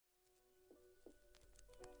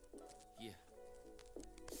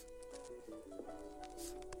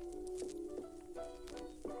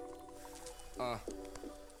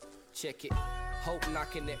Check it. Hope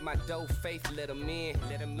knocking at my door, faith let them in.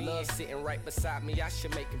 Love sitting right beside me, I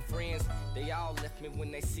should make them friends. They all left me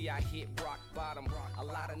when they see I hit rock bottom. A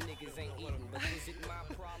lot of niggas ain't eating, but is it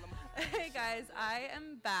my problem? Hey guys, I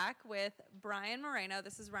am back with Brian Moreno.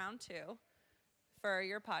 This is round 2 for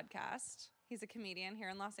your podcast. He's a comedian here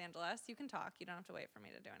in Los Angeles. You can talk. You don't have to wait for me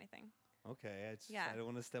to do anything. Okay, I don't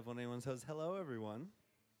want to step on anyone's toes. Hello, everyone.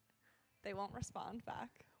 They won't respond back.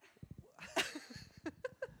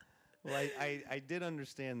 Well, I did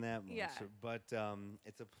understand that much, Yeah. but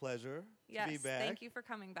it's a pleasure to be back. Thank you for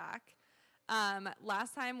coming back.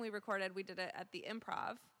 Last time we recorded, we did it at the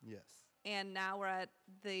Improv. Yes. And now we're at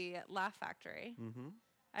the Laugh Factory. Mm-hmm.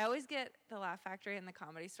 I always get the Laugh Factory and the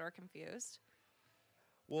Comedy Store confused.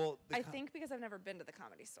 Well, I think because I've never been to the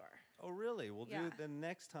Comedy Store. Oh, really? We'll Yeah. do it the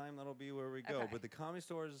next time. That'll be where we go. Okay. But the Comedy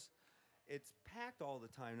Store's, it's packed all the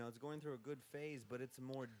time now. It's going through a good phase, but it's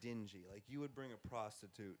more dingy. Like, you would bring a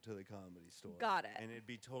prostitute to the Comedy Store. Got it. And it'd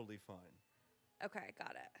be totally fine. Okay,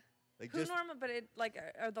 got it. Like, But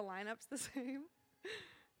are the lineups the same?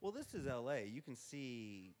 Well, this is L.A. You can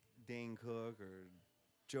see Dane Cook or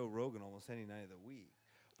Joe Rogan almost any night of the week.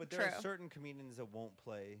 But there are certain comedians that won't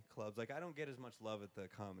play clubs. Like, I don't get as much love at the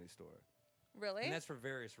Comedy Store. Really? And that's for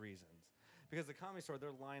various reasons. Because the Comedy Store,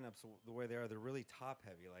 their lineups, the way they are, they're really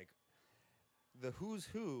top-heavy. Like, the who's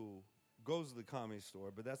who goes to the Comedy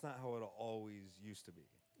Store, but that's not how it always used to be.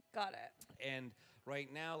 Got it. And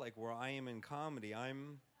right now, like, where I am in comedy,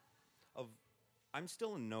 I'm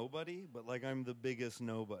still a nobody, but, like, I'm the biggest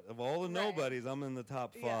nobody. Of all the nobodies, I'm in the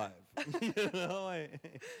top 5. You know?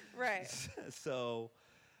 Right. So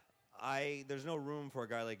there's no room for a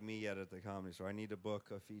guy like me yet at the Comedy Store. I need to book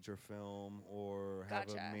a feature film or have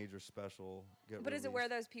a major special get But released. is it where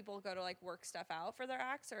those people go to, like, work stuff out for their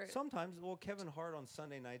acts? Or Sometimes. Well, Kevin Hart on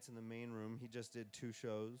Sunday nights in the main room, he just did 2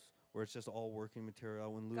 shows where it's just all working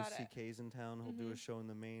material. When Louis C.K.'s in town, he'll do a show in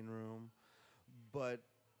the main room. But,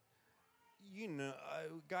 you know,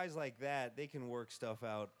 guys like that, they can work stuff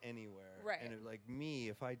out anywhere. Right. And like me,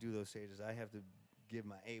 if I do those stages, I have to give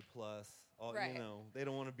my A+. Right. You know, they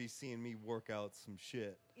don't want to be seeing me work out some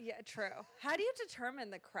shit. Yeah, true. How do you determine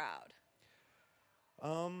the crowd?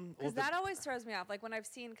 Because Because that always throws me off. Like when I've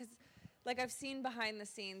seen behind the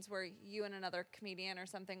scenes where you and another comedian or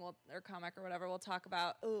something or comic or whatever will talk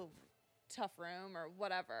about, tough room or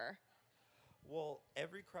whatever. Well,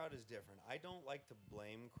 every crowd is different. I don't like to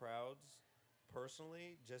blame crowds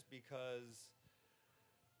personally, just because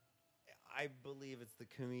I believe it's the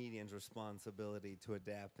comedian's responsibility to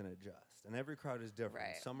adapt and adjust. And every crowd is different.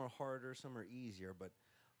 Right. Some are harder, some are easier. But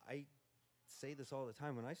I say this all the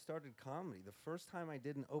time. When I started comedy, the first time I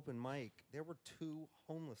did an open mic, there were 2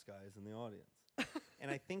 homeless guys in the audience.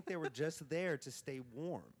 And I think they were just there to stay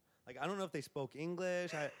warm. Like, I don't know if they spoke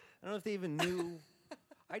English. I don't know if they even knew.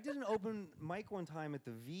 I did an open mic one time at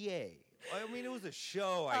the VA. I mean, it was a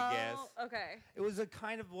show, I guess. Okay. It was a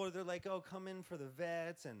kind of where they're like, oh, come in for the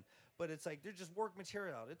vets, but it's like they're just work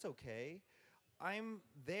material out. It's okay. I'm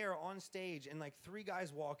there on stage, and like 3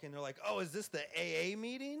 guys walk in. They're like, oh, is this the AA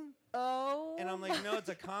meeting? Oh. And I'm like, no, it's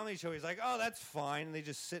a comedy show. He's like, oh, that's fine. And they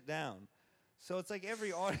just sit down. So it's like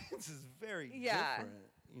every audience is very different,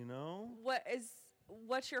 you know?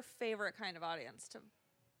 What's your favorite kind of audience to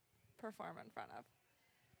perform in front of?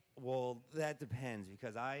 Well, that depends,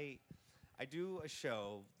 because I do a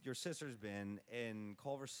show, your sister's been, in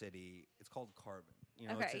Culver City. It's called Carbon. You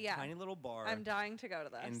know, it's a tiny little bar. I'm dying to go to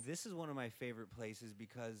this. And this is one of my favorite places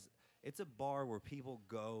because it's a bar where people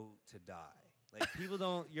go to die. Like,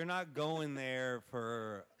 you're not going there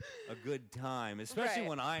for a good time, especially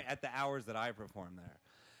when at the hours that I perform there.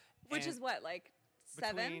 Which is what, like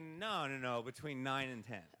 7? No, between 9 and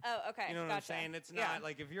 10. Oh, okay. You know what I'm saying? It's not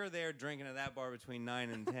like if you're there drinking at that bar between 9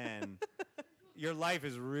 and 10, your life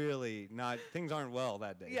is really not, things aren't well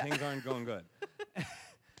that day. Yeah. Things aren't going good.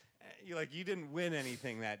 You didn't win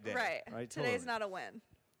anything that day. Right. Today's not a win.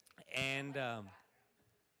 And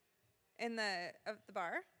in the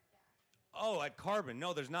bar? Oh, at Carbon.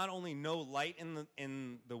 No, there's not only no light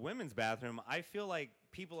in the women's bathroom. I feel like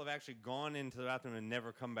people have actually gone into the bathroom and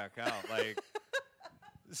never come back out. Like,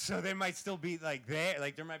 so they might still be like there.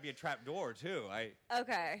 Like, there might be a trap door too.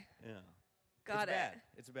 Okay. Yeah. Got it. Bad.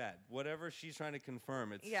 It's bad. Whatever she's trying to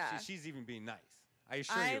confirm, she's even being nice. I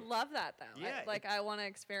assure you. I love that though. Yeah, I want to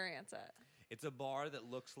experience it. It's a bar that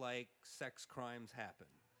looks like sex crimes happen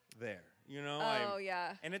there. You know? Oh,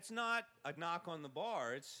 yeah. And it's not a knock on the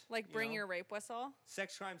bar. It's like bring your rape whistle.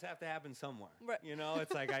 Sex crimes have to happen somewhere. Right. You know,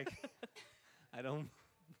 it's like I don't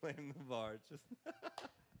blame the bar. It's just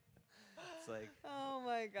like, Oh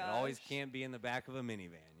my god. it always can't be in the back of a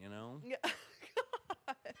minivan, you know? Yeah.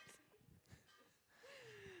 God.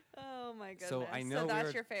 Oh my goodness. So I know we that's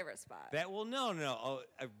were- your favorite spot. That well, no. Oh,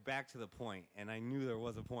 back to the point, and I knew there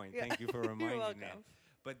was a point. Yeah. Thank you for You're reminding me. welcome.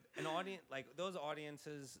 But an audience, like those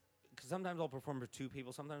audiences, because sometimes I'll perform for 2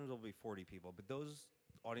 people, sometimes it'll be 40 people. But those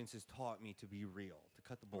audiences taught me to be real, to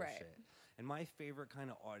cut the bullshit. Right. And my favorite kind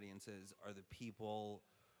of audiences are the people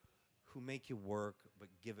who make you work but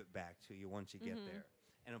give it back to you once you get there.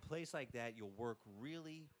 And a place like that, you'll work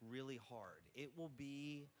really, really hard. It will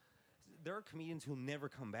be. There are comedians who never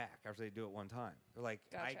come back after they do it one time. They're like,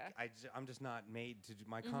 Gotcha. I'm just not made to do,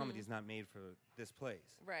 my comedy is not made for this place.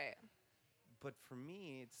 Right. But for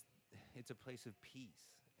me, it's a place of peace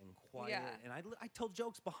and quiet. Yeah. And I tell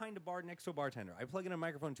jokes behind a bar next to a bartender. I plug in a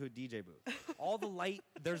microphone to a DJ booth. All the light,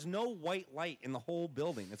 there's no white light in the whole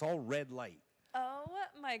building. It's all red light. Oh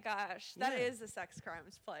my gosh. That Yeah. is the sex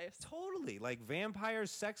crimes place. Totally. Like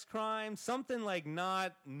vampires, sex crimes, something like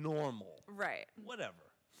not normal. Right. Whatever.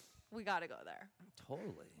 We got to go there.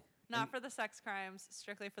 Totally. Not And- for the sex crimes,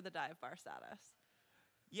 strictly for the dive bar status.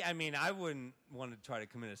 Yeah, I mean, I wouldn't want to try to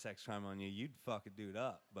commit a sex crime on you. You'd fuck a dude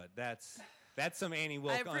up. But that's some Annie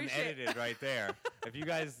Wilk appreciate- unedited right there. If you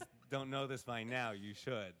guys don't know this by now, you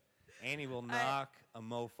should. Annie will knock a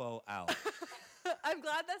mofo out. I'm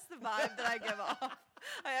glad that's the vibe that I give off.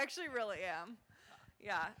 I actually really am.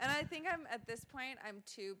 Yeah. And I think at this point, I'm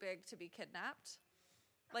too big to be kidnapped.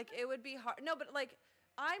 Like, it would be hard. No, but like,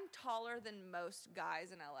 I'm taller than most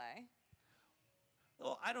guys in LA.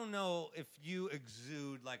 Well, I don't know if you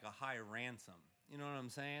exude like a high ransom. You know what I'm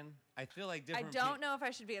saying? I feel like I different don't know if I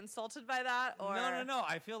should be insulted by that or. No.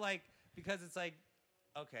 I feel like because it's like,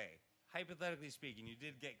 okay, hypothetically speaking, you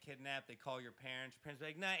did get kidnapped. They call your parents. Your parents be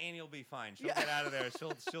like, "Nah, Annie will be fine. She'll get out of there.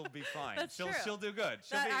 She'll be fine. That's she'll true. she'll do good.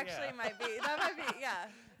 That actually might be. That might be. Yeah.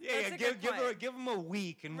 Yeah, That's a good point. give them a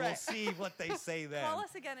week, and we'll Right. see what they say then." Call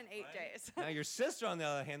us again in 8 days. Now your sister, on the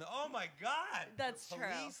other hand, oh my God, That's the true.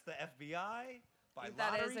 police, the FBI, buy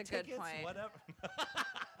That is lottery a good tickets, point. whatever.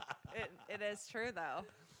 It is true though.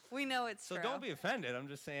 We know it's So true. don't be offended. I'm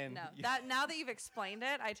just saying. No, that now that you've explained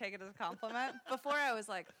it, I take it as a compliment. Before I was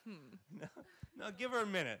like, No, give her a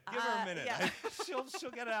minute. Give her a minute. yeah. she'll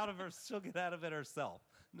get out of her. She'll get out of it herself.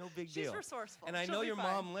 No big She's deal. resourcul. And I She'll know be your fine.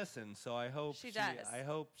 mom listens, so I hope She does. I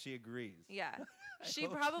hope she agrees. yeah, she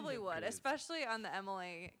hope she probably would, agrees. especially on the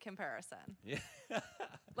Emily comparison. Yeah.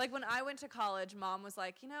 Like when I went to college, mom was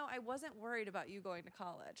like, I wasn't worried about you going to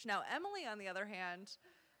college. Now, Emily, on the other hand,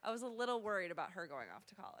 I was a little worried about her going off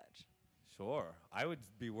to college. Sure. I would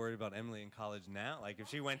be worried about Emily in college now. Like if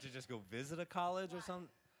she went to just go visit a college or something.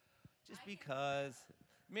 Just because.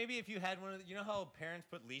 Maybe if you had one of the, you know how parents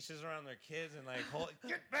put leashes around their kids and like hold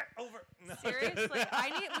get back over. No. Seriously,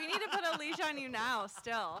 we need to put a leash on you now.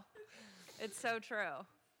 Still, it's so true.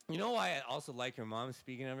 You know why I also like your mom?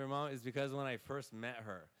 Speaking of your mom, is because when I first met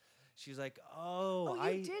her, she was like, Oh,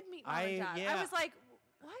 you did meet mom and dad. Yeah. I was like,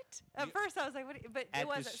 what? At first, I was like, what? But At it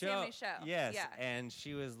was the at show, Sammy's show. Yes, Yeah. and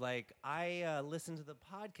she was like, I listened to the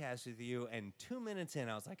podcast with you, and 2 minutes in,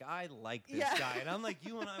 I was like, I like this Yeah. guy. And I'm like,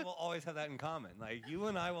 you and I will always have that in common. Like, you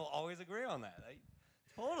and I will always agree on that. Like,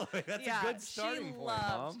 totally. That's a good starting point,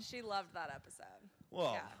 Mom. She loved that episode.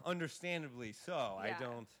 Well, yeah. understandably so. Yeah. I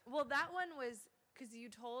don't. Well, that one was because you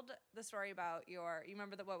told the story about you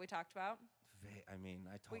remember what we talked about? I mean,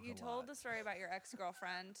 I talk Well, you a told lot. the story about your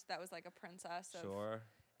ex-girlfriend that was like a princess. Sure.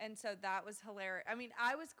 And so that was hilarious. I mean,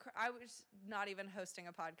 I was not even hosting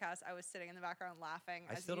a podcast. I was sitting in the background laughing.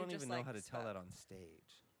 I as still you don't just, even know like, how to tell spoke. that on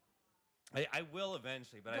stage. I will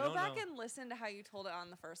eventually, but I Go don't back know. and listen to how you told it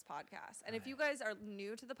on the first podcast. And if you guys are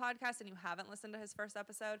new to the podcast and you haven't listened to his first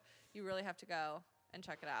episode, you really have to go and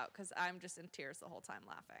check it out because I'm just in tears the whole time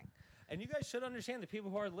laughing. And you guys should understand, the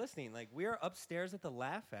people who are listening, like we are upstairs at the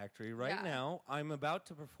Laugh Factory right Yeah. now. I'm about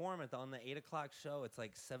to perform on the 8 o'clock show. It's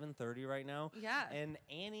like 7:30 right now. Yeah. And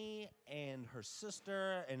Annie and her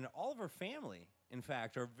sister and all of her family, in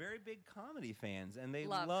fact, are very big comedy fans, and they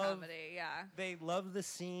Love comedy, yeah. They love the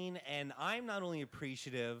scene, and I'm not only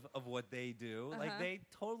appreciative of what they do, like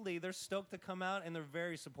they're stoked to come out, and they're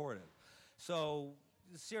very supportive. So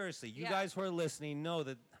seriously, you Yeah. guys who are listening know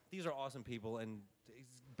that these are awesome people, and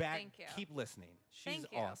Thank you. keep listening. She's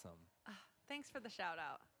Thank you. awesome. Thanks for the shout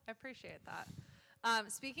out. I appreciate that.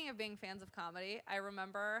 Speaking of being fans of comedy, I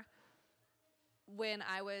remember when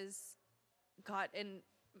I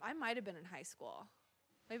might have been in high school,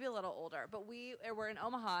 maybe a little older, but we were in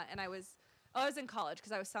Omaha, and I was in college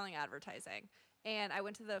because I was selling advertising, and I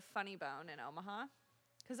went to the Funny Bone in Omaha.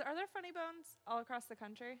 Because are there Funny Bones all across the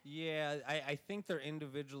country? Yeah, I think they're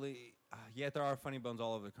individually. Yeah, there are Funny Bones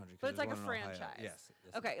all over the country. 'cause But it's there's like a one in Ohio. franchise. Yes.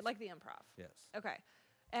 Okay, yes. like the Improv. Yes. Okay.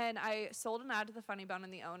 And I sold an ad to the Funny Bone,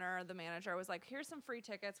 and the owner, the manager, was like, here's some free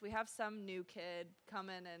tickets. We have some new kid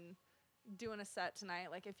coming and doing a set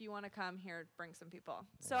tonight. Like, if you want to come here, bring some people.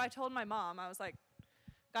 So I told my mom, I was like,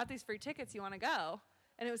 got these free tickets. You want to go?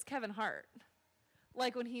 And it was Kevin Hart.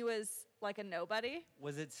 Like, when he was, like, a nobody.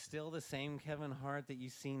 Was it still the same Kevin Hart that you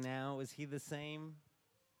see now? Is he the same?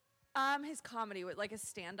 His comedy, like his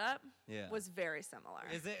stand-up, Yeah. was very similar.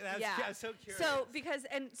 Is it? That's yeah. I'm so curious.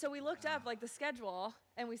 So we looked up like the schedule,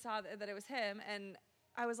 and we saw that it was him, and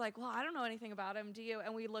I was like, well, I don't know anything about him. Do you?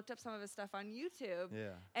 And we looked up some of his stuff on YouTube.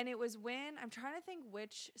 Yeah. And it was when I'm trying to think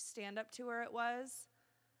which stand-up tour it was,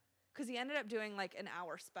 because he ended up doing like an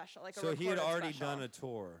hour special, like a So he had recorded already special. done a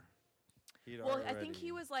tour. Well, I think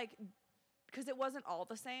he was like, because it wasn't all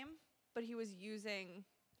the same, but he was using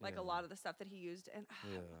like Yeah. a lot of the stuff that he used, and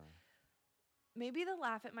Yeah. maybe the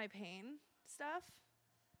Laugh at My Pain stuff.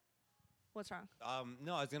 What's wrong?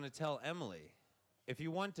 No, I was gonna tell Emily, if you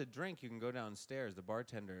want to drink, you can go downstairs. The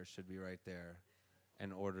bartender should be right there,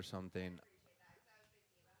 and order something.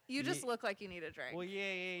 You just Ye- look like you need a drink. Well,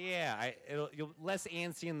 yeah. You'll less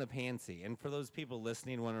antsy in the pantsy. And for those people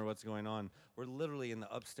listening, wondering what's going on, we're literally in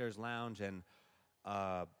the upstairs lounge, and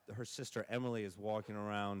her sister Emily is walking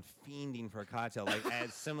around fiending for a cocktail, like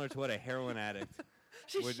as similar to what a heroin addict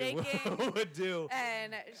She's would, shaking would do.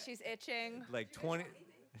 and she's itching. Like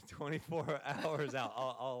 24 hours out.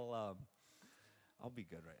 I'll be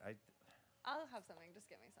good, right? I'll have something. Just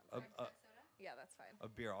give me something. Yeah, that's fine. A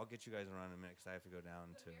beer. I'll get you guys around in a minute because I have to go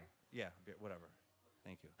down to. Yeah, beer, whatever.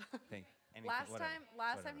 Thank you. Anything, Last whatever, time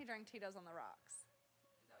whatever. he drank Tito's on the rocks.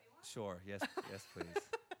 Sure. Yes, please.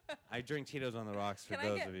 I drink Tito's on the rocks for Can I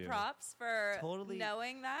those get of you. props for Totally.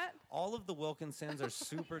 knowing that? All of the Wilkinsons are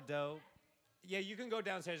super dope. Yeah, you can go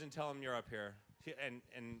downstairs and tell them you're up here, and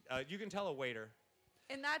you can tell a waiter.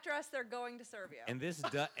 In that dress, they're going to serve you. And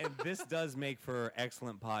this does make for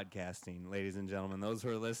excellent podcasting, ladies and gentlemen. Those who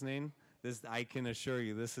are listening, I can assure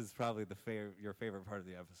you, this is probably your favorite part of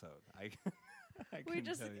the episode. I can tell you.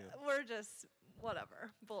 We're just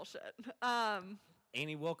whatever bullshit.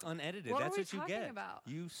 Annie Wilk unedited. What That's were we what you talking get. about?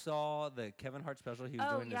 You saw the Kevin Hart special. He was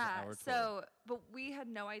doing his hour tour. So, but we had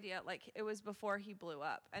no idea. Like, it was before he blew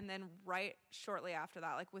up, and then right shortly after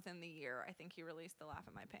that, like within the year, I think he released the Laugh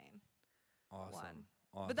at My Pain Awesome.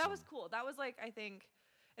 one. But that was cool. That was like, I think,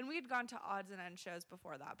 and we had gone to odds and ends shows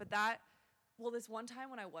before that. But this one time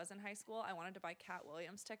when I was in high school, I wanted to buy Cat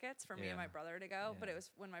Williams tickets for me and my Yeah. brother to go. But Yeah. it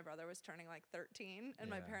was when my brother was turning like 13, and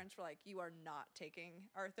my Yeah. parents were like, "You are not taking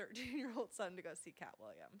our 13-year-old son to go see Cat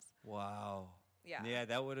Williams." Wow. Yeah. Yeah,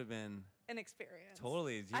 that would have been An experience.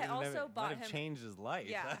 totally. I also bought might have him- changed his life.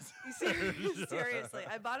 Yeah, that's seriously, for sure.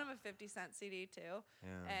 I bought him a 50-cent CD too,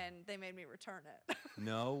 Yeah. and they made me return it.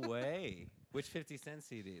 No way. Which 50-cent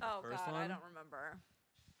CD? The Oh first God, one? I don't remember.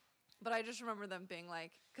 But I just remember them being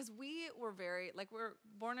like, because we were we're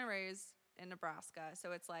born and raised in Nebraska,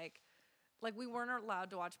 so it's like we weren't allowed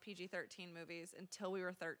to watch PG-13 movies until we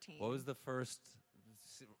were 13. What was the first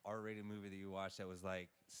R-rated movie that you watched that was like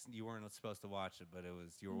you weren't supposed to watch it, but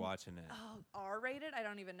you were watching it? Oh, R-rated? I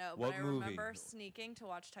don't even know. What but I movie? remember sneaking to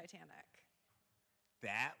watch Titanic.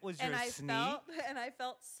 That was your And I sneak?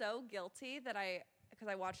 felt so guilty because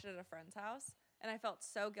I watched it at a friend's house, and I felt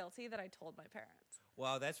so guilty that I told my parents.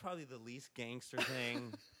 Wow, that's probably the least gangster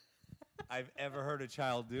thing I've ever heard a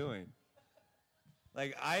child doing.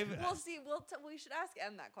 Like Well, see, we should ask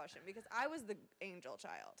Em that question because I was the angel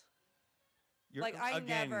child. you're- I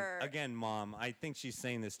again, Mom. I think she's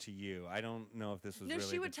saying this to you. I don't know if this was. No, really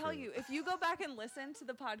she the would tell truth. you if you go back and listen to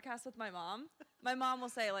the podcast with my mom will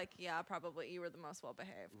say like, "Yeah, probably you were the most well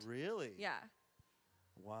behaved." Really? Yeah,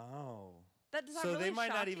 Wow. does that So really they might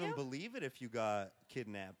shock not even you? believe it if you got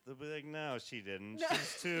kidnapped. They'll be like, "No, she didn't. No.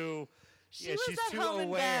 She's too." She was she's at too home in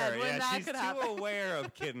aware. bed when yeah, that she's could too happen. aware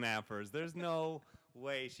of kidnappers. There's no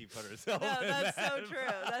way she put herself. No, in that's that so true.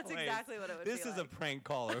 That's place. exactly what it would This be is like. a prank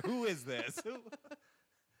caller. Who is this?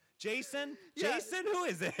 Jason? Yeah. Jason? Who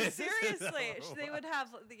is this? Seriously, they would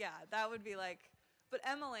have. Yeah, that would be like. But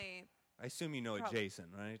Emily, I assume you know it, Prob- Jason,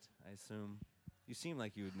 right? I assume. You seem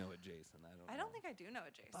like you would know it, Jason. I don't think I do know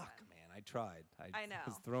a Jason. Fuck, man. I tried. I know.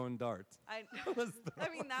 was throwing darts. I was I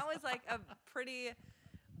mean, that was like a pretty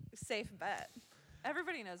safe bet.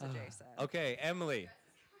 Everybody knows a Jason. Okay, Emily,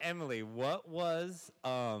 what was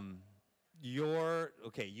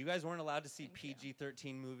you guys weren't allowed to see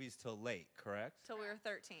PG-13 movies till late, correct? Till we were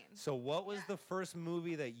 13. So what was the first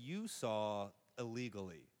movie that you saw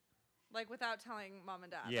illegally? Like without telling mom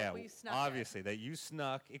and dad. Yeah, Like we snuck obviously that you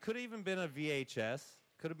snuck. It could have even been a VHS.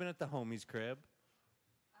 Could have been at the homie's crib.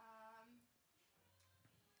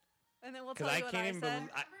 And then we'll Because tell I you what can't I even said. believe.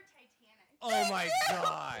 Remember Titanic? Oh my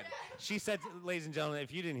God! She said, ladies and gentlemen,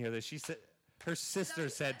 if you didn't hear this, she said her sister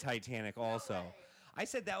said Titanic also. way. I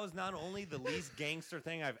said that was not only the least gangster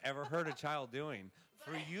thing I've ever heard a child doing.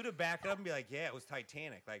 For you to back it up and be like, yeah, it was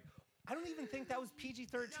Titanic. Like, I don't even think that was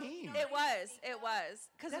PG-13. It was.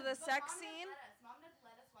 Because of the sex scene. Mom didn't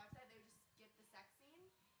let us watch that. They would just skip the sex scene.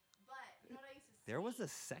 But you know what I used to see? There was a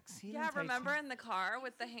sex scene. Yeah, in remember Titanic? in the car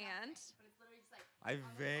with the hand? But it's literally just like I on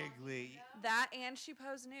the vaguely. window. That and she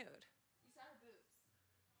posed nude. You saw her boobs.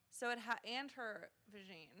 So it and her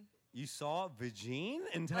vagine. You saw Vagine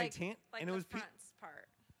in Like, Titanic, like and it the was. fronts part.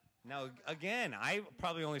 Now, again, I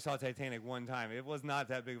probably only saw Titanic one time. It was not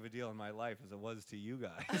that big of a deal in my life as it was to you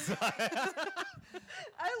guys.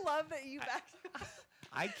 I love that you backed.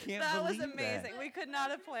 I can't That was believe amazing. that. We could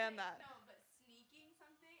not have planned that. No, but sneaking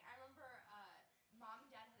something. I remember mom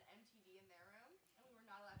and dad had MTV in their room, and we were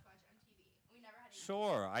not allowed to watch MTV. We never had.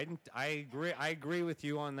 Sure, I agree. I agree with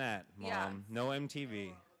you on that, Mom. Yeah. No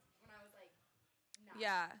MTV. When I was like 9.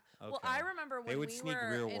 Yeah. Well, Okay. I remember when They would we sneak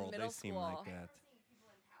were Real in World. middle They seem school. like I that. remember seeing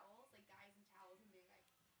people in towels, like guys in towels, and being like,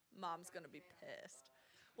 Mom's gonna be pissed.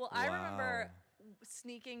 Well, I remember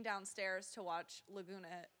sneaking downstairs to watch Laguna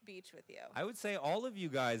Beach with you. I would say all of you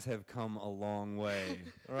guys have come a long way,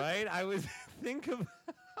 right? I would think of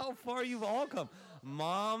how far you've all come.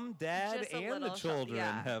 Mom, Dad, Just a and the little children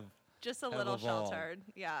yeah. have. Just a have little evolved. sheltered.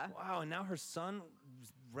 Yeah. Wow, and now her son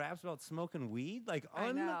raps about smoking weed? Like,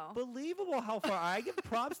 I know. unbelievable how far. I give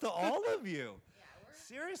props to all of you. yeah, we're.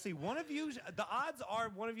 Seriously, one of you, the odds are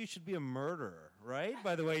one of you should be a murderer, right?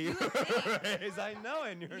 By the way you were raised. I know,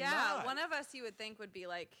 and you're Yeah. not. One of us you would think would be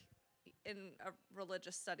like in a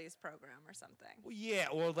religious studies program or something. Well, yeah,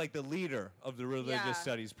 or like the leader of the religious Yeah.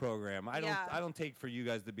 studies program. Yeah. I don't take for you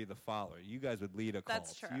guys to be the follower. You guys would lead a cult.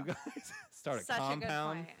 That's true. You guys start a Such a good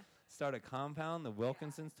compound. point. Start a compound, the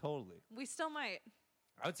Wilkinsons, totally. We still might.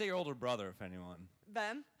 I would say your older brother, if anyone.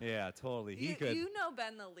 Ben? Yeah, totally. He you, could. you know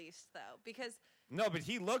Ben the least though, because No, but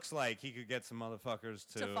he looks like he could get some motherfuckers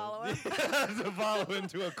to follow him? to follow him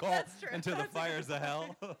to a cult, That's true. into the That's a fires good of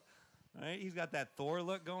hell. Right? He's got that Thor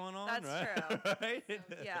look going on, That's right? true. Right?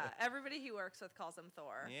 yeah, everybody he works with calls him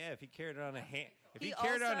Thor. Yeah, if he carried around a if he He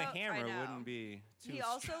carried around a also- I hammer, it know. wouldn't be too He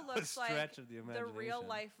also a looks like stretch of the the imagination. real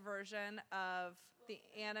life version of the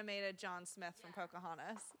animated John Smith from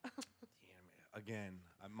Pocahontas. Damn it. Again,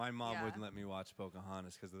 my mom Yeah. wouldn't let me watch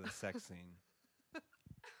Pocahontas because of the sex scene.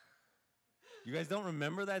 You guys don't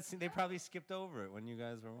remember that scene? They probably skipped over it when you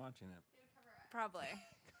guys were watching it. They would cover it.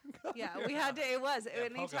 Probably. Yeah, we had to. It was Yeah,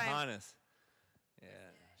 anytime. Pocahontas. Yeah,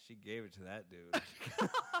 she gave it to that dude.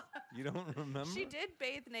 You don't remember? She did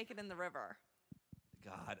bathe naked in the river,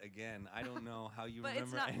 God, again, I don't know how you but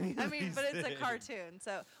it's remember not. any of I mean, these but it's a things. cartoon.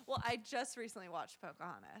 So, well, I just recently watched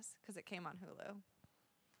Pocahontas because it came on Hulu.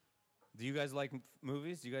 Do you guys like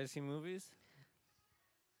movies? Do you guys see movies?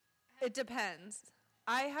 It depends.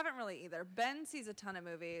 I haven't really either. Ben sees a ton of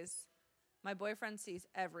movies. My boyfriend sees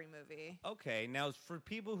every movie. Okay, now for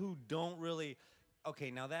people who don't really, okay,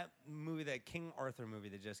 now that movie, that King Arthur movie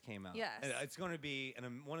that just came out, Yes. it's going to be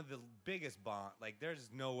one of the biggest bond. Like, there's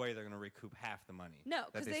no way they're going to recoup half the money. No,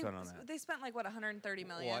 that because they spent on that. they spent like what 130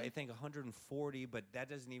 million. Well, I think 140, but that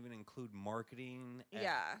doesn't even include marketing. and-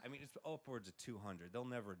 Yeah. I mean, it's upwards of 200. They'll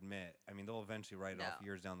never admit. I mean, they'll eventually write it off No.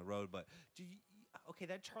 years down the road. But okay,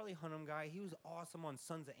 that Charlie Hunnam guy, he was awesome on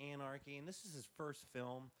Sons of Anarchy, and this is his first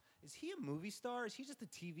film. Is he a movie star? Or is he just a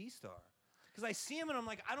TV star? Because I see him and I'm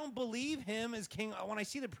like, I don't believe him as King. When I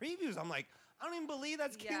see the previews, I'm like, I don't even believe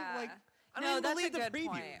that's King. Yeah. Like, I No, don't even that's a believe the good previews.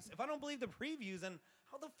 point. If I don't believe the previews, then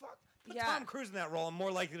how the fuck? Put Yeah. Tom Cruise in that role. I'm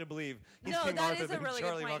more likely to believe he's no, King that Arthur is a than really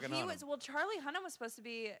Charlie good point. fucking He Hunnam. was Charlie Hunnam was supposed to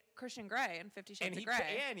be Christian Grey in 50 Shades and of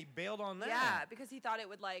Grey. and he bailed on that. Yeah, because he thought it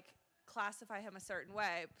would like classify him a certain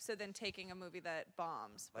way. So then taking a movie that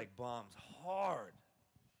bombs. Like bombs hard.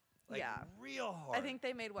 Like Yeah. real hard. I think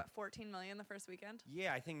they made what 14 million the first weekend.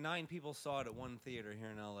 Yeah, I think 9 people saw it at one theater here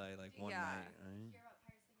in LA, like one Yeah. night. Right? Hear about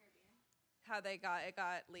Pirates of the Caribbean? How it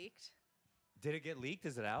got leaked. Did it get leaked?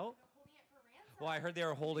 Is it out? They're holding it for ransom. Well, I heard they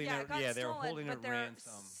were holding Yeah, it. it got Yeah, they were stolen, holding but it they're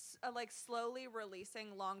ransom. like slowly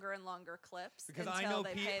releasing longer and longer clips Because until I know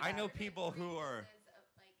they pay I know them. people who are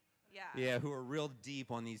Yeah. yeah, who are real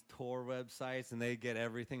deep on these tour websites and they get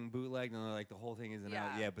everything bootlegged and they're like the whole thing isn't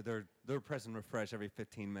out Yeah. yet, but they're pressing refresh every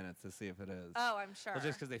 15 minutes to see if it is. Oh, I'm sure. Well,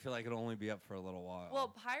 just because they feel like it'll only be up for a little while. Well,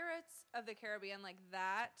 Pirates of the Caribbean, like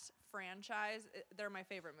that franchise, they're my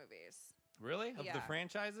favorite movies. really? Of the yeah.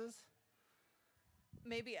 franchises?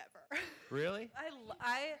 Maybe ever. Really?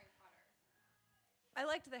 I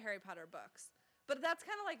liked the Harry Potter books, but that's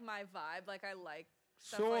kind of like my vibe. Like I like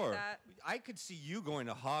stuff Sure. like that. I could see you going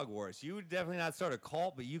to Hogwarts. You would definitely not start a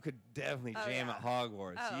cult, but you could definitely Oh, jam yeah. at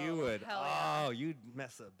Hogwarts. Oh, you would. hell yeah. Oh, you'd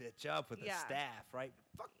mess a bitch up with the Yeah. staff, right?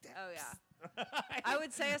 Fuck that. Oh yeah. I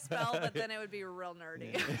would say a spell, but then it would be real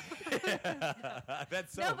nerdy.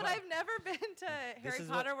 That's so No, but fun. I've never been to Harry is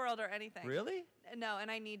Potter World or anything. Really? No, and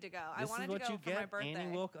I need to go. I This wanted is to what go you for my get, birthday.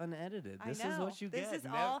 Annie Wilk unedited. I This know. is what you this get. is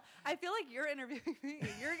all. I feel like you're interviewing me.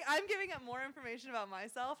 I'm giving up more information about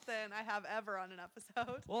myself than I have ever on an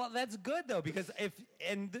episode. Well, that's good though, because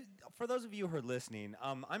for those of you who are listening,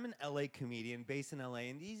 I'm an LA comedian based in LA,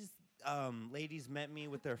 and these ladies met me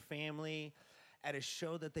with their family at a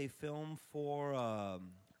show that they filmed for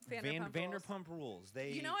Vanderpump Rules. Vanderpump Rules. They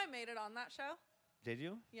You know, I made it on that show. did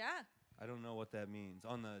you? Yeah, I don't know what that means.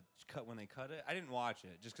 On the cut when they cut it, I didn't watch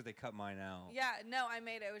it just because they cut mine out. yeah. No, I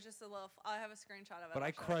made it. It was just a little. I have a screenshot of it. But I'll I show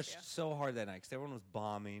it to crushed you. so hard that night because everyone was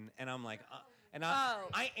bombing, and I'm like, Oh.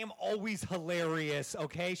 I am always hilarious.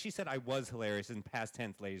 Okay, she said I was hilarious in past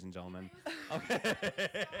tense, ladies and gentlemen. Okay.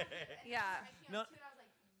 Yeah. I No. came up to it, I was like,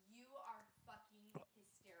 you are fucking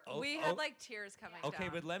hysterical. Oh, We oh. had like tears coming Okay,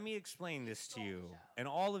 down. but let me explain this to Stole the you show. and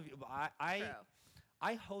all of you. True.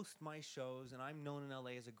 I host my shows, and I'm known in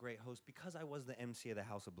LA as a great host because I was the MC of the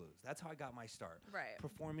House of Blues. That's how I got my start. Right.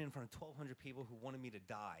 Performing in front of 1,200 people who wanted me to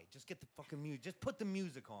die. Just get the fucking music. Just put the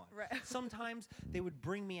music on. Right. Sometimes they would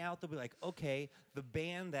bring me out. They'll be like, okay, the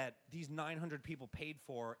band that these 900 people paid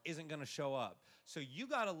for isn't going to show up. So you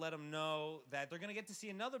got to let them know that they're going to get to see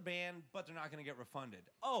another band, but they're not going to get refunded.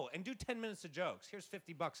 Oh, and do 10 minutes of jokes. Here's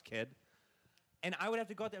 $50, kid. And I would have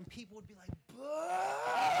to go out there, and people would be like,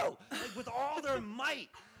 boo! Like, with all their might.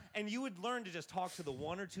 And you would learn to just talk to the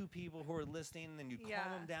one or two people who are listening, and then you'd calm Yeah.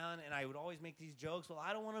 them down, and I would always make these jokes. Well,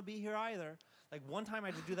 I don't want to be here either. Like, one time I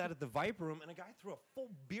had to do that at the Viper Room, and a guy threw a full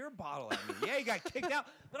beer bottle at me. Yeah, he got kicked out.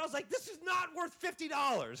 But I was like, this is not worth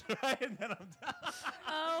 $50, right? And then I'm done.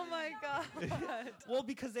 Oh my god. Well,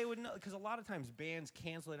 because they would know, because a lot of times bands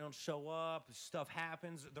cancel, they don't show up, stuff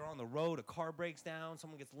happens, they're on the road, a car breaks down,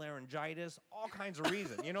 someone gets laryngitis, all kinds of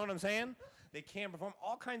reasons. You know what I'm saying? They can't perform,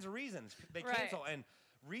 all kinds of reasons. They Right. cancel, and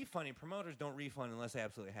refunding, promoters don't refund unless they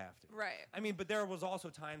absolutely have to. Right. I mean, but there was also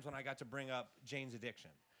times when I got to bring up Jane's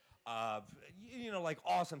Addiction. You know, like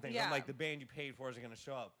awesome things. Yeah. I'm like, the band you paid for isn't going to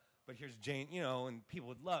show up, but here's Jane, you know, and people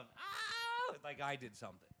would love, like I did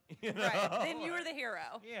something. You know? Right. Then you were the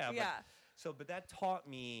hero. Yeah. Yeah. But that taught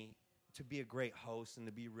me to be a great host and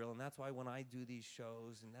to be real. And that's why when I do these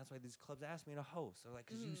shows, and that's why these clubs ask me to host. They're like,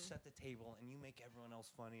 because you set the table and you make everyone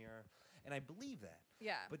else funnier. And I believe that.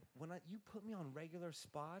 Yeah. But when you put me on regular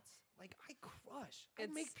spots, like I crush. I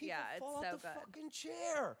It's- make people yeah, it's fall so out the good. fucking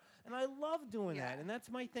chair. And I love doing Yeah. that. And that's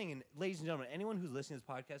my thing. And ladies and gentlemen, anyone who's listening to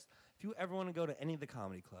this podcast, if you ever want to go to any of the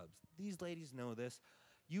comedy clubs, these ladies know this.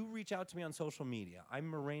 You reach out to me on social media. I'm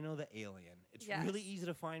Moreno the Alien. It's Yes. really easy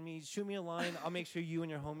to find me. Shoot me a line. I'll make sure you and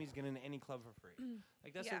your homies get into any club for free.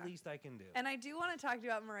 Like, that's Yeah. the least I can do. And I do want to talk to you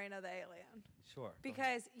about Moreno the Alien. Sure. go ahead.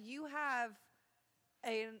 Because you have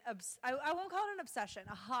I won't call it an obsession,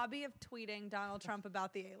 a hobby of tweeting Donald Trump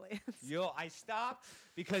about the aliens. Yo, I stopped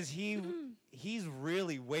because he's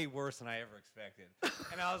really way worse than I ever expected.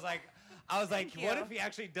 And I was like, Thank what you. if he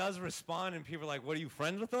actually does respond and people are like, what, are you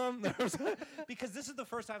friends with him? Because this is the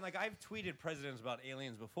first time, like, I've tweeted presidents about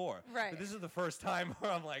aliens before. Right. But this is the first time where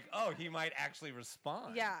I'm like, oh, he might actually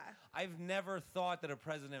respond. Yeah. I've never thought that a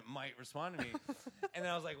president might respond to me. And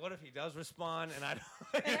then I was like, what if he does respond? And I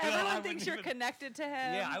don't. And you know, I everyone wouldn't thinks you're even- connected to him.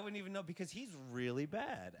 Yeah, I wouldn't even know because he's really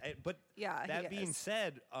bad. But Yeah, that he being is.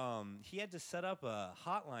 said, he had to set up a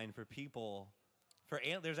hotline for people.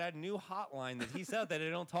 There's that new hotline that he set up that they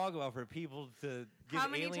don't talk about for people to give How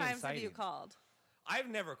many alien times have you sightings. called? I've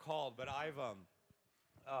never called, but I've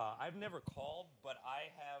never called, but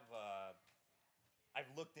I've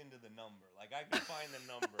looked into the number. Like I can find the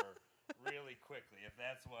number really quickly if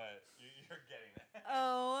that's what you're getting at.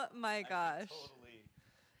 Oh my I can gosh.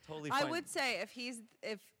 Totally. I find- would say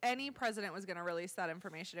if any president was going to release that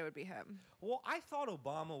information, it would be him. Well, I thought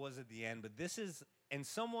Obama was at the end, but this is, and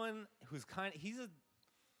someone who's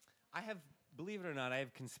believe it or not, I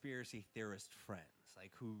have conspiracy theorist friends,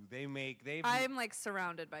 like who they've. I'm like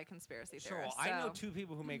surrounded by conspiracy sure. theorists. I know so- two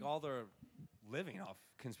people who make all their living off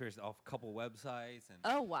a couple websites, and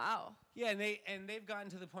Oh wow. yeah, and they've gotten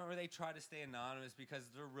to the point where they try to stay anonymous because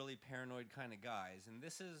they're really paranoid kind of guys, and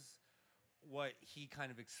this is what he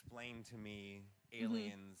kind of explained to me,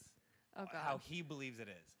 aliens, Oh god. how he believes it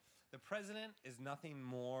is. The president is nothing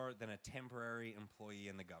more than a temporary employee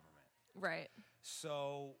in the government. Right.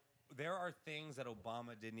 So there are things that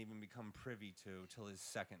Obama didn't even become privy to till his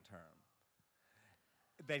second term.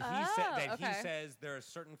 That he okay. says there are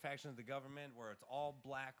certain factions of the government where it's all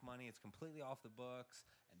black money, it's completely off the books,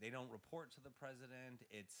 and they don't report to the president.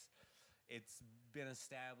 It's been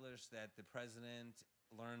established that the president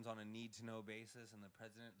learns on a need-to-know basis, and the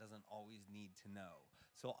president doesn't always need to know.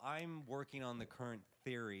 So I'm working on the current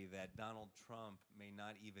theory that Donald Trump may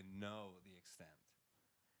not even know the extent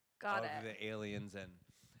Got of it. the aliens,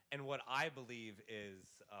 and what I believe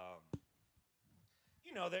is,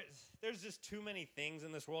 there's just too many things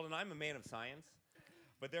in this world, and I'm a man of science,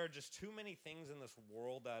 but there are just too many things in this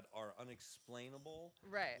world that are unexplainable,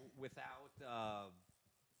 Right.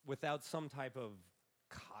 without some type of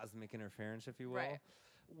cosmic interference, if you will. Right.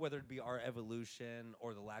 Whether it be our evolution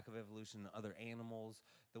or the lack of evolution in other animals,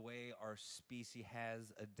 the way our species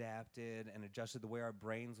has adapted and adjusted, the way our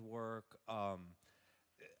brains work,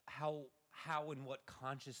 how and what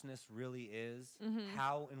consciousness really is,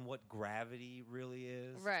 how and what gravity really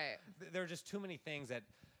is. Right. There are just too many things that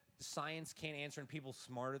science can't answer, and people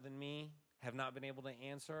smarter than me have not been able to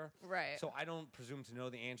answer. Right. So I don't presume to know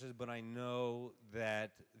the answers, but I know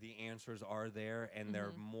that the answers are there, and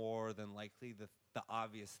they're more than likely the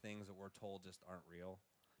obvious things that we're told just aren't real.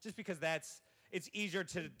 Just because it's easier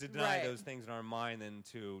to deny Right. those things in our mind than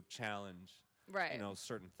to challenge, Right.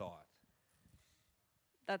 certain thought.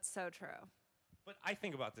 That's so true. But I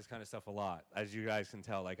think about this kind of stuff a lot, as you guys can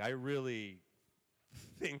tell. Like, I really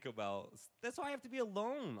think about. That's why I have to be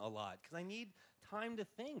alone a lot, because I need time to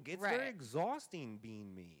think. It's very Right. exhausting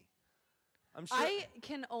being me. I'm sure.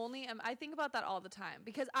 I think about that all the time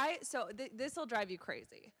because this will drive you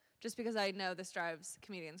crazy just because I know this drives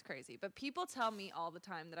comedians crazy. But people tell me all the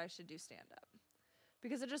time that I should do stand up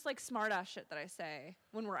because it's just like smart ass shit that I say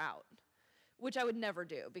when we're out, which I would never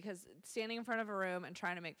do because standing in front of a room and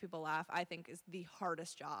trying to make people laugh, I think is the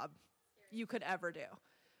hardest job you could ever do.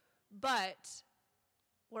 But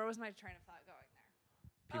where was my train of thought going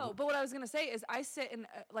there? But what I was going to say is I sit and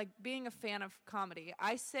being a fan of comedy,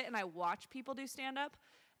 I sit and I watch people do stand up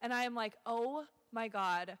and I am like, "Oh my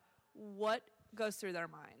God, what goes through their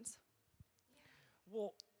minds?"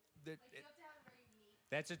 Well, You have to have a very unique.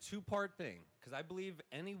 that's a two-part thing, because I believe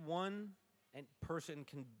any one person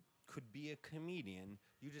could be a comedian.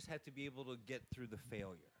 You just have to be able to get through the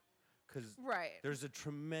failure, because Right. there's a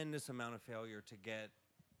tremendous amount of failure to get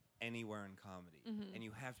anywhere in comedy, and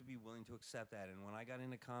you have to be willing to accept that. And when I got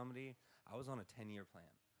into comedy, I was on a 10-year plan.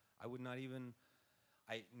 I would not even,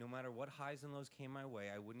 no matter what highs and lows came my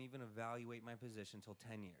way, I wouldn't even evaluate my position until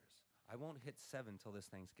 10 years. I won't hit 7 till this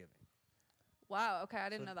Thanksgiving. Wow, okay, I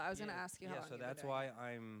didn't So, know that. I was going to yeah, ask you how long so you were that's doing why it.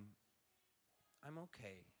 I'm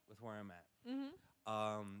okay with where I'm at.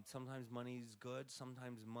 Sometimes money's good.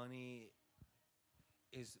 Sometimes money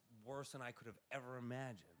is worse than I could have ever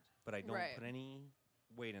imagined. But I don't Right. put any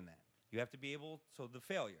weight in that. You have to be able. So the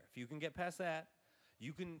failure. If you can get past that,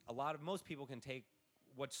 you can. Most people can take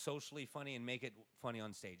what's socially funny and make it funny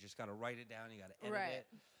on stage. You just got to write it down. You got to edit Right. it.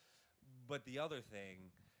 But the other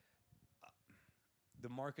thing. The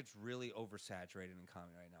market's really oversaturated in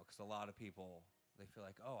comedy right now because a lot of people, they feel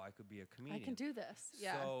like, oh, I could be a comedian. I can do this.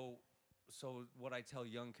 Yeah. So what I tell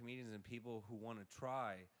young comedians and people who want to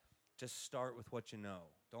try, just start with what you know.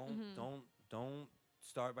 Don't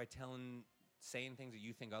start by saying things that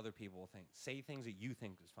you think other people will think. Say things that you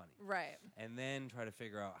think is funny. Right. And then try to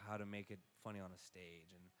figure out how to make it funny on a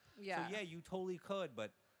stage. And Yeah. so you totally could,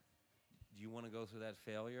 but do you want to go through that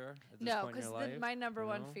failure at this No, point in because your life? my number you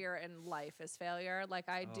one know? fear in life is failure. Like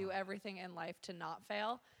I do Oh. everything in life to not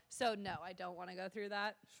fail. So no, I don't want to go through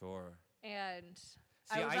that. Sure. And See,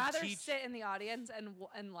 I would I rather teach- sit in the audience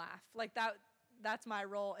and laugh. Like that's my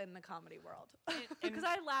role in the comedy world. Because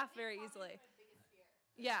I laugh very easily. My biggest fear.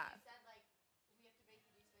 Yeah. You said like we have to make you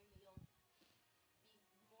do something that you'll be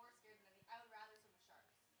more scared than anything. I would rather swim with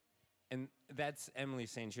sharks. And that's Emily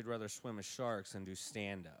saying she'd rather swim with sharks than do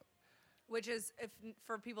stand-up. Which is,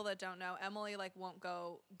 for people that don't know, Emily won't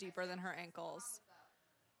go deeper than her ankles.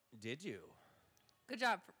 Did you? Good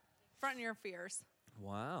job, fronting your fears.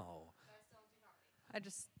 Wow. But I still don't do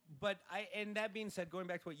comedy. But and that being said, going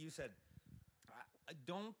back to what you said,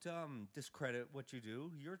 don't discredit what you do.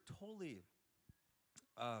 You're totally.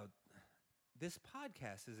 This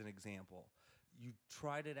podcast is an example. You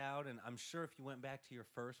tried it out, and I'm sure if you went back to your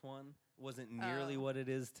first one, it wasn't nearly Oh. what it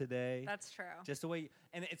is today. That's true. Just the way,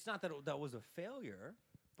 and it's not that that was a failure,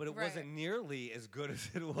 but it Right. wasn't nearly as good as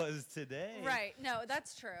it was today. Right. No,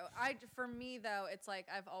 that's true. For me though, it's like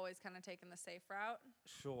I've always kind of taken the safe route,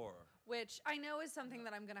 Sure. which I know is something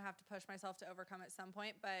that I'm going to have to push myself to overcome at some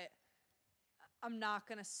point, but I'm not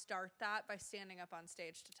going to start that by standing up on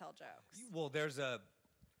stage to tell jokes. Well, there's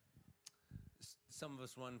some of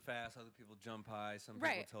us run fast, other people jump high, some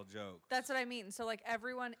Right. people tell jokes. That's what I mean. So like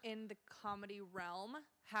everyone in the comedy realm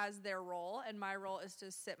has their role, and my role is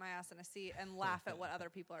to sit my ass in a seat and laugh at what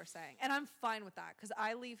other people are saying, and I'm fine with that because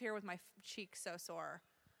I leave here with my cheeks so sore.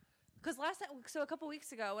 Because a couple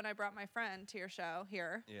weeks ago when I brought my friend to your show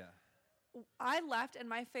here, Yeah. I left and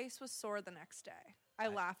my face was sore the next day. I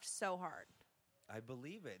laughed so hard. I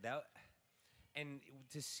believe it. And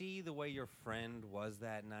to see the way your friend was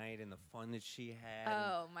that night and the fun that she had. and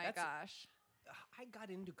Oh my that's- gosh. I got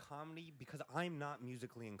into comedy because I'm not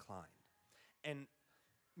musically inclined. And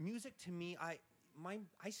music to me, I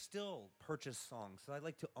still purchase songs, so I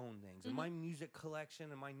like to own things. And my music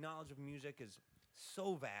collection and my knowledge of music is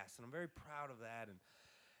so vast, and I'm very proud of that.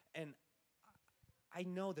 And I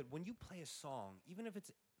know that when you play a song, even if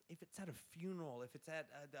it's at a funeral, if it's at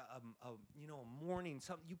a mourning,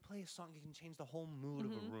 something, you play a song, you can change the whole mood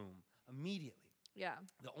of a room immediately. Yeah.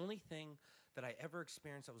 The only thing that I ever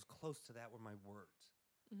experienced that was close to that were my words.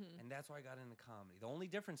 And that's why I got into comedy. The only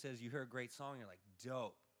difference is you hear a great song, you're like,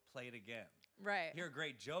 dope, play it again. Right. You hear a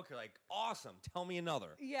great joke, you're like, awesome, tell me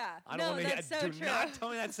another. Yeah. I don't want to that's so do true. not tell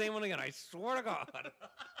me that same one again. I swear to God.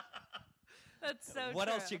 That's so true. What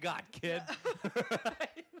else you got, kid?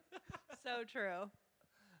 So true.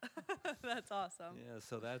 That's awesome. Yeah,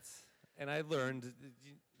 so and I learned,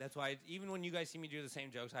 that's why, even when you guys see me do the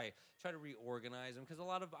same jokes, I try to reorganize them, because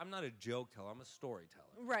I'm not a joke teller, I'm a storyteller.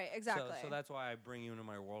 Right, exactly. So that's why I bring you into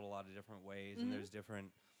my world a lot of different ways, and there's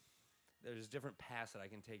different paths that I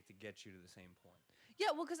can take to get you to the same point. Yeah,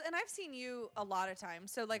 well, and I've seen you a lot of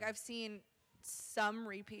times. So, like, I've seen some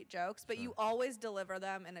repeat jokes, but you always deliver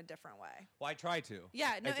them in a different way. Well, I try to.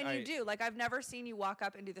 Yeah, no, and you do. Like, I've never seen you walk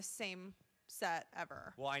up and do the same set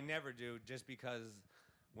ever. Well, I never do, just because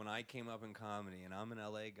when I came up in comedy, and I'm an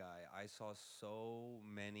LA guy, I saw so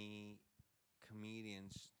many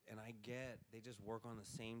comedians, and they just work on the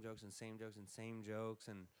same jokes and same jokes and same jokes,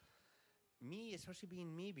 and me, especially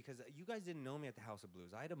being me, because you guys didn't know me at the House of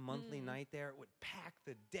Blues. I had a monthly night there. It would pack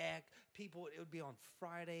the deck. It would be on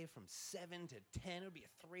Friday from 7 to 10. It would be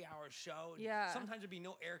a 3-hour show. Yeah. Sometimes it'd be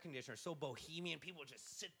no air conditioner, so bohemian. People would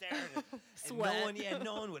just sit there and Sweat.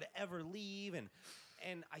 no one would ever leave.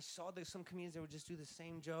 And I saw there's some comedians that would just do the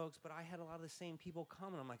same jokes, but I had a lot of the same people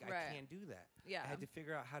come, and I'm like, Right. I can't do that. Yeah. I had to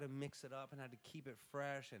figure out how to mix it up and how to keep it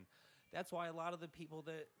fresh, and that's why a lot of the people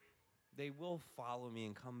that they will follow me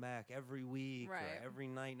and come back every week Right. or every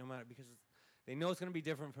night, no matter, because they know it's going to be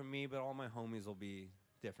different from me, but all my homies will be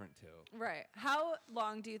different too. Right. How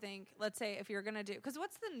long do you think, let's say, if you're going to do, because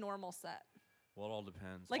what's the normal set? Well, it all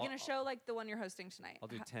depends. Like in a show like the one you're hosting tonight? I'll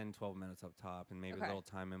do 10, 12 minutes up top and maybe Okay. a little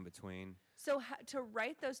time in between. So to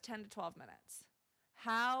write those 10 to 12 minutes,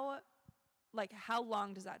 how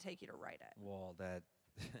long does that take you to write it? Well,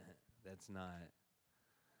 that's not.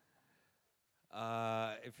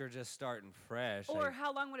 If you're just starting fresh, Or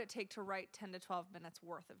how long would it take to write 10 to 12 minutes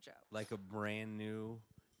worth of jokes? like a brand new.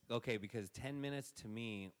 Okay, because 10 minutes to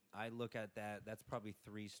me, I look at that's probably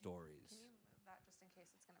 3 stories. Can you move that just in case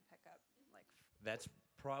it's going to pick up? That's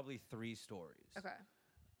probably 3 stories. Okay.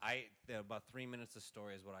 About 3 minutes a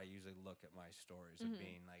story is what I usually look at my stories of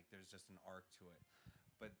being like. There's just an arc to it,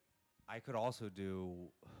 but I could also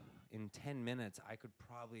do in 10 minutes. I could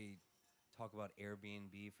probably talk about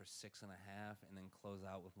Airbnb for 6.5, and then close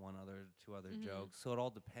out with 2 other jokes. So it all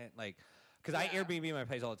depends, like, because I Yeah. Airbnb my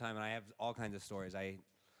place all the time, and I have all kinds of stories. I'd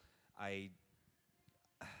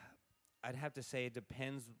have to say it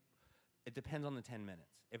depends. It depends on the 10 minutes.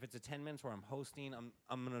 If it's a 10 minutes where I'm hosting, I'm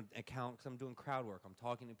gonna account, because I'm doing crowd work. I'm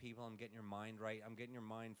talking to people. I'm getting your mind right. I'm getting your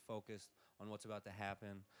mind focused on what's about to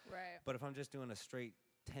happen. Right. But if I'm just doing a straight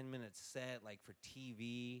 10-minute set, like for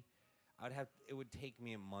TV, it would take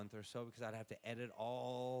me a month or so, because I'd have to edit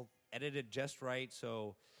it just right,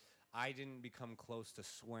 so I didn't become close to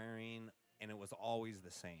swearing, and it was always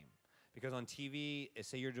the same. Because on TV,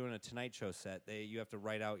 say you're doing a Tonight Show set, you have to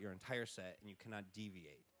write out your entire set, and you cannot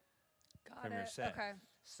deviate Got from it. your set. Okay.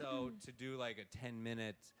 So to do like a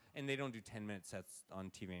 10-minute, and they don't do 10-minute sets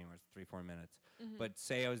on TV anymore, it's 3-4 minutes. But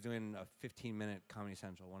say I was doing a 15-minute Comedy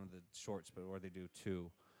Central, one of the shorts, but where they do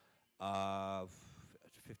 2,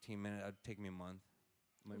 15 minutes, it'd take me a month.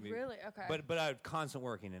 Maybe. Really? Okay. But I'd constant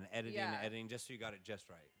working and editing Yeah. and editing just so you got it just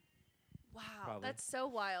right. Wow, Probably. that's so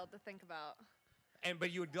wild to think about.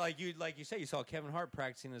 But you would like you say, you saw Kevin Hart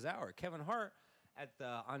practicing his hour. Kevin Hart at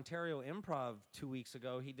the Ontario Improv 2 weeks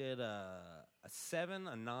ago, he did a 7,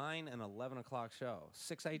 a 9, and 11 o'clock show.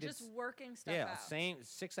 6 I did. Just working stuff Yeah, out. same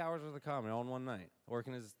 6 hours worth of comedy all in one night,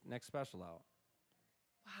 working his next special out.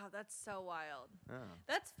 Wow, Wow, that's so wild. Yeah.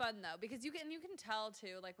 That's fun though, because you can tell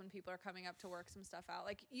too, like when people are coming up to work some stuff out.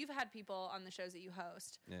 Like you've had people on the shows that you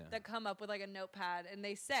host Yeah. that come up with like a notepad and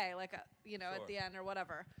they say like Sure. at the end or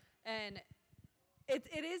whatever, and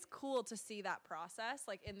it is cool to see that process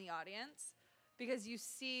like in the audience, because you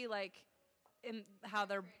see like in how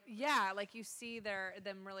they're like you see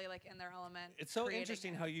them really like in their element. It's so creating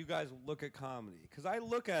interesting it. how you guys look at comedy, because I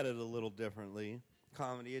look at it a little differently.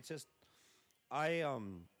 Comedy, it's just I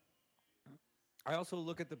also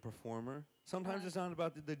look at the performer. Sometimes it's not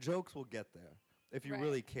about the jokes will get there if you Right.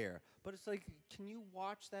 really care. But it's like, can you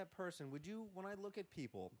watch that person? Would you, when I look at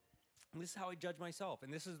people, and this is how I judge myself,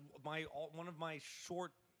 and this is one of my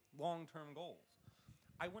short, long-term goals.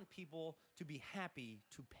 I want people to be happy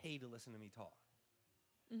to pay to listen to me talk.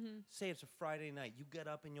 Say it's a Friday night, you get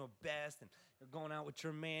up in your best and you're going out with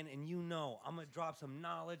your man, and you know I'm gonna drop some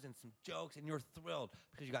knowledge and some jokes, and you're thrilled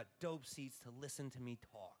because you got dope seats to listen to me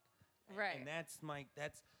talk. Right. And that's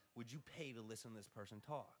would you pay to listen to this person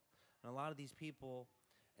talk? And a lot of these people,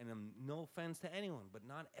 and no offense to anyone, but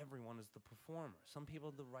not everyone is the performer. Some people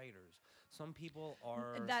are the writers. Some people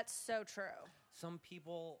are. That's so true. Some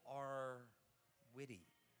people are witty.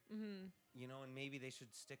 You know, and maybe they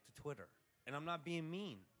should stick to Twitter. And I'm not being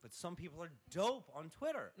mean, but some people are dope on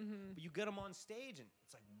Twitter. But you get them on stage, and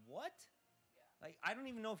it's like, what? Like, I don't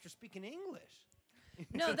even know if you're speaking English.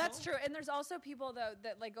 No, You that's know? true. And there's also people though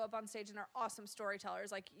that like go up on stage and are awesome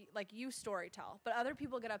storytellers, like you storytell. But other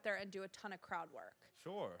people get up there and do a ton of crowd work.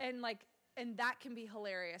 Sure. And that can be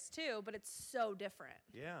hilarious too, but it's so different.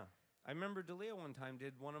 Yeah. I remember D'Elia one time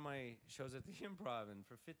did one of my shows at the Improv, and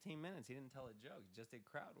for 15 minutes, he didn't tell a joke. He just did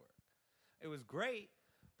crowd work. It was great,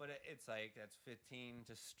 but it's like that's 15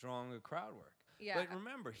 just strong crowd work. Yeah. But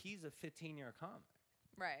remember, he's a 15-year comic.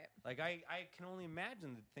 Right. Like, I can only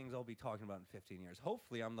imagine the things I'll be talking about in 15 years.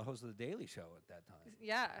 Hopefully, I'm the host of The Daily Show at that time.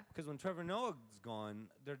 Yeah. Because when Trevor Noah's gone,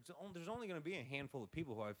 there's only going to be a handful of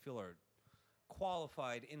people who I feel are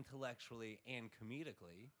qualified intellectually and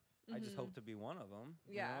comedically. I just hope to be one of them.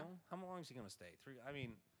 Yeah. You know? How long is he going to stay? 3? I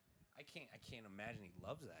mean, I can't imagine he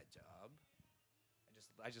loves that job.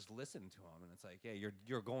 I just listen to him, and it's like, yeah,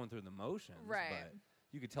 you're going through the motions, Right. but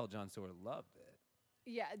you could tell Jon Stewart loved it.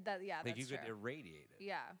 Yeah. Like Like, you that's could true. irradiate it.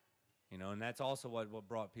 Yeah. You know, and that's also what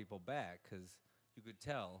brought people back, because you could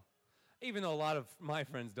tell, even though a lot of my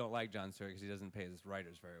friends don't like Jon Stewart because he doesn't pay his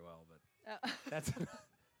writers very well, but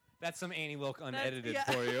that's some Annie Wilk unedited yeah.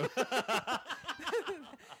 for you.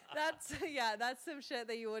 That's some shit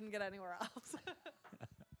that you wouldn't get anywhere else.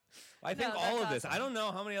 I think No, all that's of this. I awesome. don't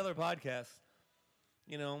know how many other podcasts.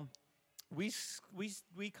 You know, we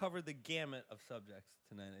covered the gamut of subjects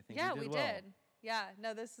tonight. I think. Yeah, we we did. Well. did. Yeah,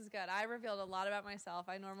 no, this is good. I revealed a lot about myself.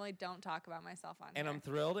 I normally don't talk about myself on And here. I'm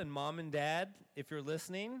thrilled. And Mom and Dad, if you're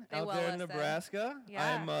listening They out will there in listen. Nebraska,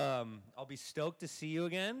 Yeah. I'll be stoked to see you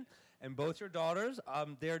again. And both your daughters,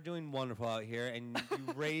 they're doing wonderful out here, and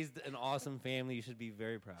you raised an awesome family. You should be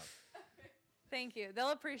very proud. Thank you. They'll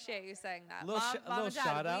appreciate you saying that. Little Mom, sh- Mom little and Dad,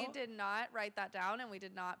 shout we out. did not write that down, and we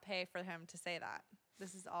did not pay for him to say that.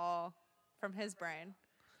 This is all from his brain.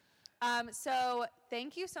 So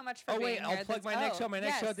thank you so much for Oh, being wait, here. I'll plug This- my next show. My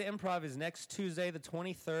next show yes. at the Improv is next Tuesday, the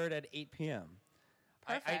 23rd at 8 p.m.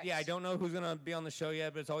 I Perfect. don't know who's going to be on the show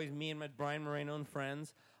yet, but it's always me and my Brian Moreno and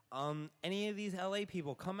friends. Any of these LA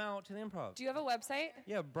people, come out to the Improv. Do you have a website?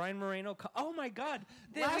 Yeah, Brian Moreno. Oh my God!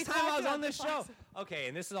 Did we Last time talk I was about on this this show. last- Okay,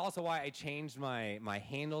 and this is also why I changed my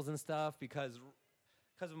handles and stuff, because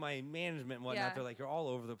of my management and whatnot. Yeah. They're like, you're all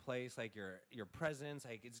over the place, like your presence,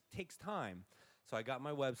 like it takes time. So I got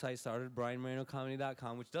my website started,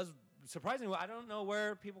 BrianMorenoComedy.com, which does surprisingly. I don't know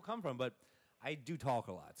where people come from, but I do talk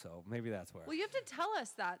a lot, so maybe that's where. Well, you have to tell us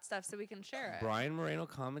that stuff so we can share it.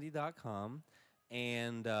 BrianMorenoComedy.com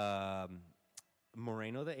and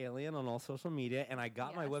Moreno the Alien on all social media. And I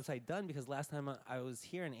got my Yes. website done because last time I was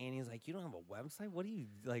here and Annie's like, you don't have a website? What do you,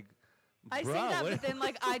 like, I bro, say that, what- but then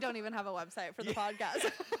like I don't even have a website for the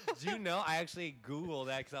podcast. Do you know? I actually Googled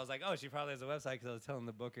that because I was like, oh, she probably has a website because I was telling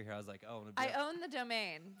the booker here. I was like, oh, I'm gonna be I own the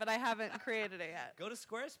domain, but I haven't created it yet. go to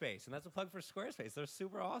Squarespace. And that's a plug for Squarespace. They're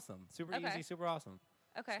super awesome. Super Okay. easy, super awesome.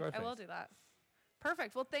 Okay, I will Squarespace. do that.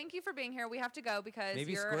 Perfect. Well, thank you for being here. We have to go because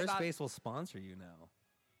Maybe you're Squarespace will sponsor you now.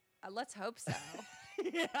 let's hope so.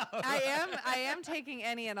 Yeah. I am taking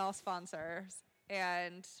any and all sponsors,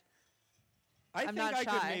 and I I'm think not I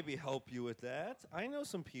could shy. maybe help you with that. I know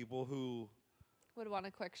some people who. would want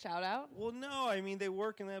a quick shout out. Well, no, I mean they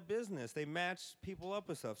work in that business. They match people up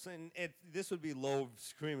with stuff. So, and this would be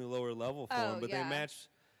extremely lower level for Oh, them, but yeah. they match.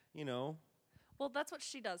 You know. Well, that's what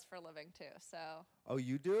she does for a living too. So Oh,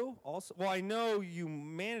 you do also. Well, I know you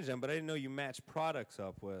manage them, but I didn't know you match products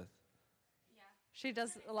up with. Yeah. She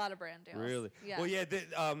does a lot of brand deals. Really? Yeah. Well, yeah.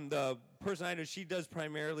 The person I know, she does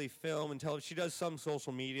primarily film and television. She does some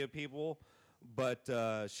social media people, but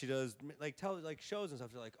she does like shows and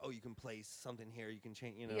stuff. They're like, oh, you can place something here. You can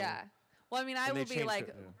change. You know. Yeah. Well, I mean, I And they will be changed like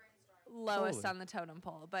it, lowest Totally. on the totem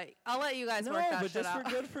pole, but I'll let you guys No, work that but shit that's out. for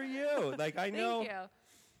good for you. Like I know. Thank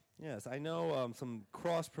you. Yes, I know some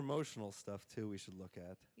cross promotional stuff too. We should look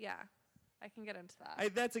at. Yeah. I can get into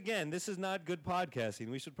that. That's again. This is not good podcasting.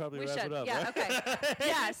 We should probably We wrap should. it up. Yeah, right? okay.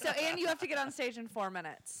 Yeah, so and you have to get on stage in 4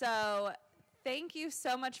 minutes. So thank you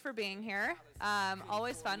so much for being here.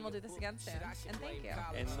 Always fun. We'll do this again soon. And thank you.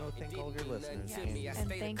 And no, thank all of your listeners. Yes, and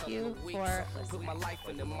thank you for Put my listening. life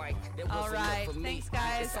in the mic. All right. Thanks,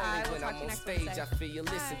 guys. It's only I will when talk I'm to you on next stage Wednesday. I feel you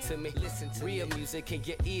listen Bye. to me. Real music in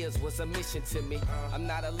your ears was a mission to me. I'm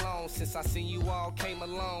not alone since I seen you all came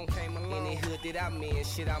along. Any hood that I'm in,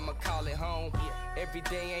 shit, I'ma call it home. Every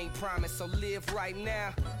day ain't promised, so live right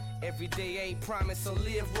now. Every day ain't promised, so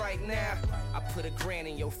live right now. I put a grand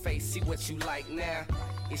in your face, see what you like now.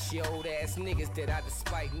 It's your old ass niggas that I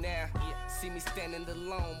despite now. See me standing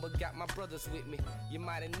alone, but got my brothers with me. You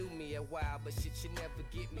might have knew me a while, but shit, you never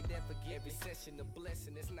get me. Every session a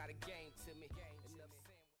blessing, it's not a game to me.